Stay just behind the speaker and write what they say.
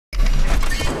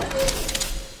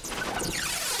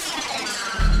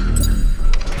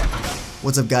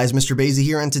What's up guys, Mr. Bazy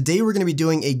here, and today we're going to be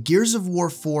doing a Gears of War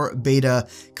 4 beta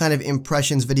kind of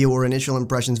impressions video or initial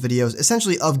impressions videos,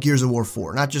 essentially of Gears of War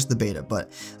 4, not just the beta,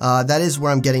 but that is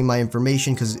where I'm getting my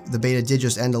information because the beta did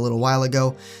just end a little while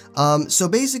ago. So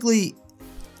basically,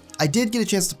 I did get a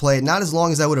chance to play it, not as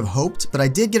long as I would have hoped, but I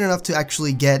did get enough to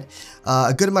actually get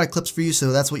a good amount of clips for you,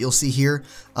 so that's what you'll see here.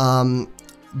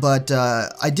 But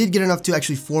I did get enough to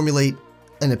actually formulate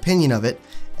an opinion of it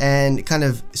and kind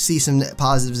of see some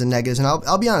positives and negatives, and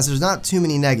I'll be honest, there's not too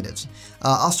many negatives.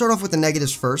 I'll start off with the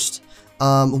negatives first.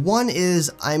 One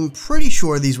is, I'm pretty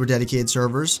sure these were dedicated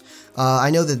servers.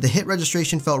 I know that the hit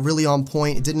registration felt really on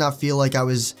point. It did not feel like I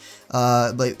was,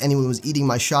 like anyone was eating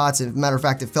my shots. As a matter of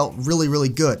fact, it felt really, really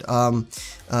good.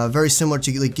 Very similar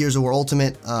to like Gears of War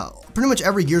Ultimate. Pretty much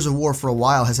every Gears of War for a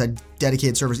while has had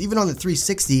dedicated servers. Even on the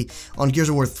 360 on Gears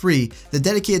of War 3, the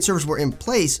dedicated servers were in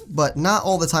place, but not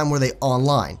all the time were they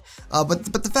online. But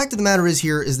the fact of the matter is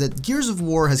that Gears of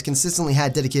War has consistently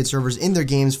had dedicated servers in their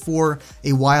games for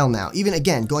a while now, even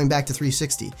again going back to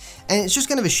 360. And it's just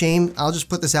kind of a shame, I'll just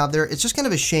put this out there, it's just kind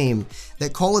of a shame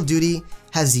that Call of Duty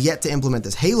has yet to implement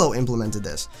this. Halo implemented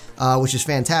this, which is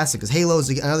fantastic, because Halo is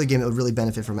another game that would really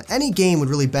benefit from it. Any game would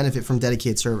really benefit from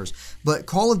dedicated servers, but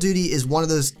Call of Duty is one of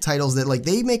those titles that, like,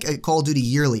 they make a Call of Duty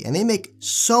yearly, and they make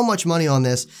so much money on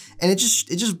this, and it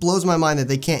just blows my mind that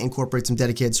they can't incorporate some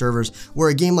dedicated servers, where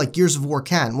a game like Gears of War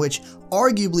can, which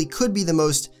arguably could be the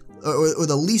most or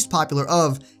the least popular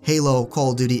of Halo,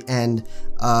 Call of Duty, and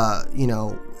you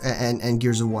know, and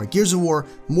Gears of War. Gears of War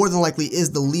more than likely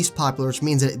is the least popular, which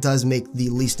means that it does make the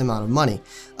least amount of money,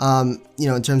 you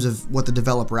know, in terms of what the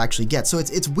developer actually gets. So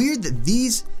it's weird that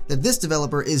this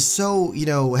developer is so, you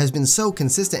know, has been so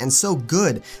consistent and so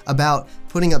good about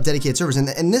putting up dedicated servers,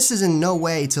 and this is in no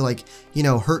way to, like, you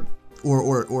know, hurt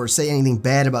or say anything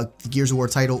bad about the Gears of War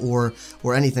title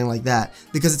or anything like that,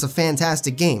 because it's a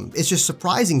fantastic game. It's just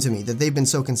surprising to me that they've been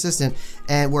so consistent,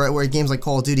 and where games like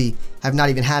Call of Duty have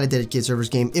not even had a dedicated servers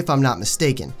game, if I'm not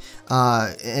mistaken.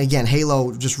 And again,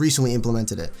 Halo just recently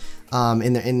implemented it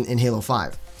in Halo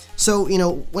 5. So, you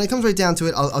know, when it comes right down to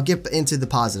it, I'll get into the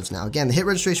positives now. Again, the hit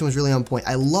registration was really on point.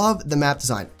 I love the map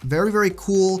design. Very, very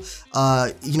cool.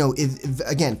 You know,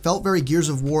 again, felt very Gears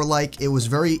of War-like. It was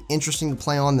very interesting to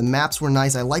play on. The maps were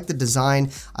nice. I liked the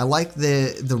design. I liked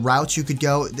the routes you could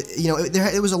go. You know,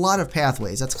 there was a lot of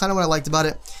pathways. That's kind of what I liked about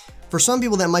it. For some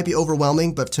people, that might be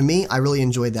overwhelming, but to me, I really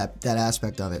enjoyed that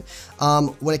aspect of it.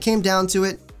 When it came down to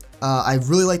it, I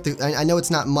really liked I know it's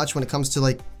not much when it comes to,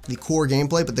 like, the core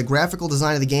gameplay, but the graphical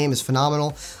design of the game is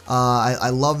phenomenal. I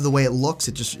love the way it looks.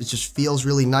 It just feels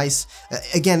really nice.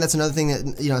 Again, that's another thing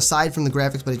that, you know, aside from the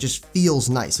graphics, but it just feels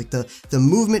nice. Like the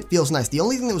movement feels nice. The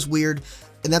only thing that was weird,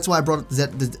 and that's why I brought up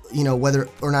that, you know, whether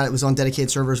or not it was on dedicated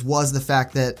servers, was the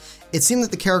fact that it seemed that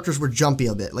the characters were jumpy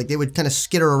a bit. Like, they would kind of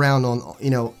skitter around on,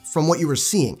 you know, from what you were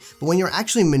seeing. But when you're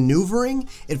actually maneuvering,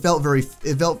 it felt very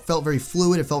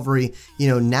fluid. It felt very, you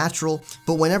know, natural.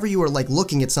 But whenever you were, like,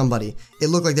 looking at somebody, it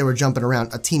looked like they were jumping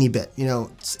around a teeny bit, you know,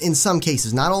 in some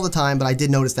cases. Not all the time, but I did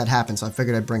notice that happen, so I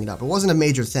figured I'd bring it up. It wasn't a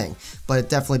major thing, but it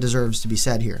definitely deserves to be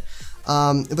said here.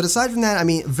 But aside from that, I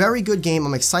mean, very good game.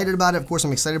 I'm excited about it. Of course,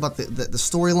 I'm excited about the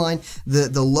storyline.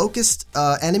 The Locust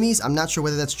enemies, I'm not sure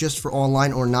whether that's just for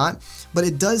online or not, but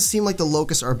it does seem like the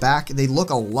Locusts are back. They look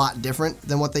a lot different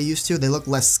than what they used to. They look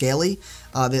less scaly.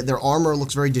 Their armor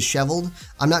looks very disheveled.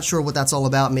 I'm not sure what that's all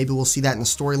about. Maybe we'll see that in the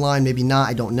storyline, maybe not,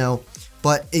 I don't know.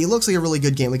 But it looks like a really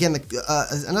good game. Again,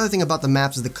 another thing about the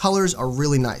maps is the colors are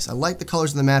really nice. I like the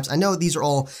colors of the maps. I know these are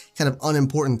all kind of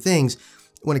unimportant things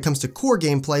when it comes to core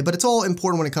gameplay, but it's all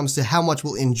important when it comes to how much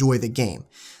we'll enjoy the game.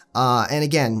 And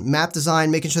again, map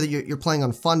design, making sure that you're playing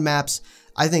on fun maps,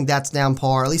 I think that's down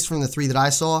par, at least from the 3 that I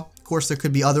saw. Of course, there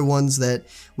could be other ones that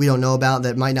we don't know about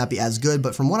that might not be as good,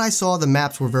 but from what I saw, the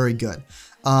maps were very good.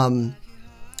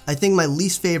 I think my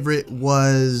least favorite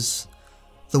was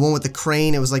the one with the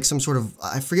crane. It was like some sort of,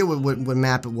 I forget what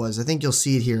map it was. I think you'll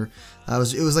see it here. It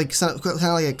was like kind of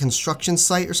like a construction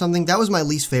site or something. That was my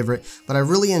least favorite, but I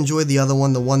really enjoyed the other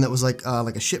one, the one that was like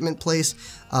a shipment place.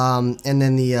 And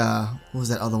then the what was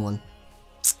that other one?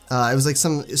 It was like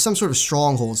some sort of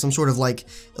stronghold, some sort of like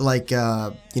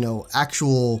you know,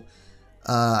 actual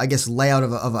I guess layout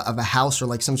of a house, or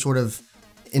like some sort of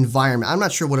environment. I'm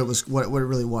not sure what it was, what it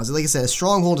really was. Like I said, a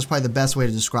stronghold is probably the best way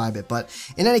to describe it. But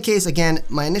in any case, again,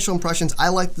 my initial impressions, I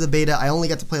liked the beta. I only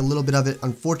got to play a little bit of it,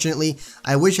 unfortunately.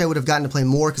 I wish I would have gotten to play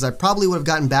more, because I probably would have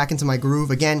gotten back into my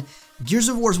groove. Again, Gears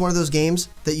of War is one of those games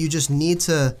that you just need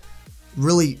to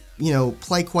really you know,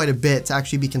 play quite a bit to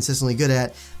actually be consistently good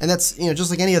at. And that's, you know,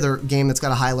 just like any other game that's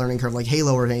got a high learning curve, like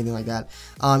Halo or anything like that.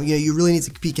 You know, you really need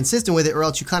to be consistent with it, or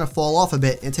else you kind of fall off a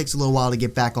bit, and it takes a little while to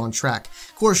get back on track.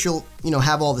 Of course, you'll, you know,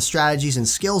 have all the strategies and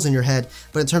skills in your head,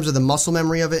 but in terms of the muscle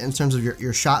memory of it, in terms of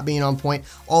your shot being on point,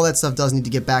 all that stuff does need to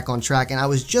get back on track. And I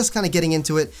was just kind of getting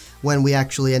into it when we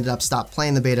actually ended up stopped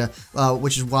playing the beta,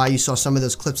 which is why you saw some of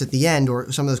those clips at the end,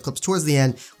 or some of those clips towards the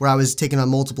end, where I was taking on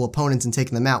multiple opponents and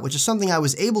taking them out, which is something I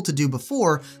was able to do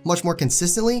before much more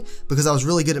consistently, because I was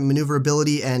really good at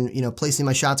maneuverability and, you know, placing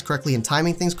my shots correctly and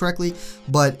timing things correctly.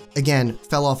 But again,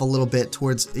 fell off a little bit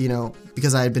towards, you know,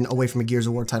 because I had been away from a Gears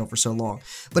of War title for so long.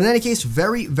 But in any case,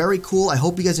 very, very cool. I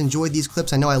hope you guys enjoyed these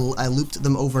clips. I know I looped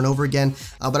them over and over again,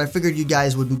 but I figured you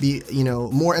guys would be, you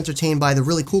know, more entertained by the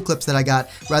really cool clips that I got,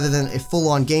 rather than a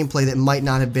full-on gameplay that might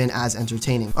not have been as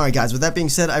entertaining. Alright guys, with that being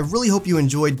said, I really hope you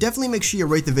enjoyed. Definitely make sure you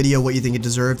rate the video what you think it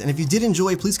deserved, and if you did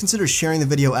enjoy, please consider sharing the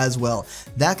video as well.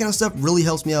 That kind of stuff really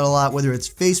helps me out a lot, whether it's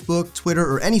Facebook, Twitter,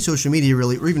 or any social media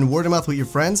really, or even word of mouth with your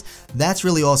friends. That's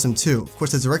really awesome too. Of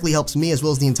course, that directly helps me as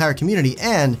well as the entire community,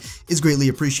 and is greatly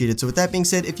appreciated. So with that being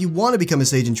said, if you want to become a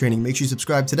Sage in training, make sure you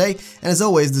subscribe today. And as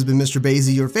always, this has been Mr.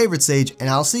 Basie, your favorite Sage, and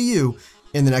I'll see you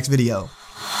in the next video.